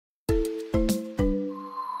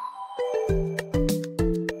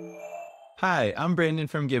Hi, I'm Brandon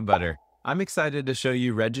from Givebutter. I'm excited to show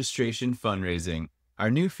you Registration Fundraising, our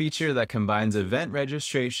new feature that combines event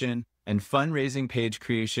registration and fundraising page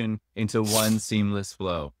creation into one seamless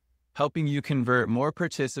flow, helping you convert more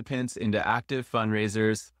participants into active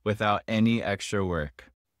fundraisers without any extra work.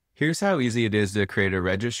 Here's how easy it is to create a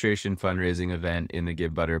registration fundraising event in the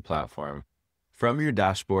Givebutter platform. From your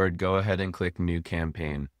dashboard, go ahead and click New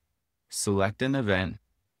Campaign. Select an event,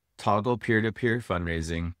 toggle peer-to-peer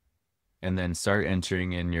fundraising, and then start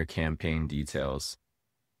entering in your campaign details.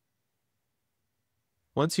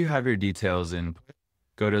 Once you have your details in,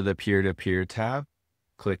 go to the peer-to-peer tab,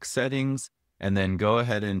 click Settings, and then go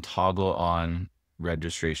ahead and toggle on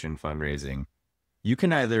Registration Fundraising. You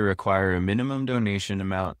can either require a minimum donation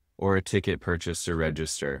amount or a ticket purchase to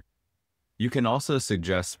register. You can also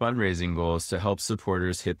suggest fundraising goals to help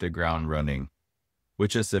supporters hit the ground running.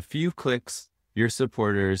 With just a few clicks, your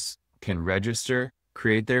supporters can register,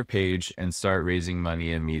 create their page, and start raising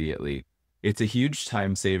money immediately. It's a huge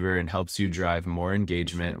time saver and helps you drive more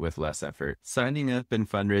engagement with less effort. Signing up and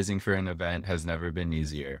fundraising for an event has never been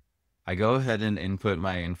easier. I go ahead and input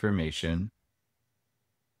my information.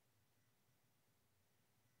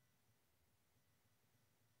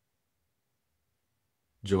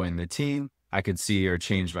 Join the team. I could see or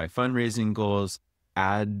change my fundraising goals,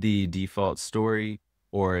 add the default story,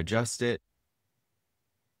 or adjust it.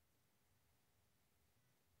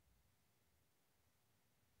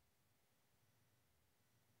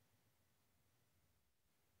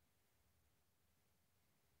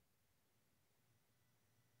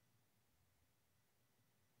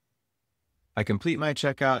 I complete my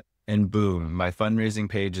checkout, and boom, my fundraising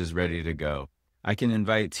page is ready to go. I can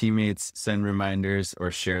invite teammates, send reminders,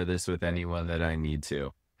 or share this with anyone that I need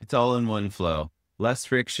to. It's all in one flow. Less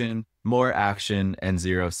friction, more action, and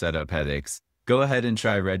zero setup headaches. Go ahead and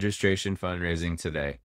try registration fundraising today.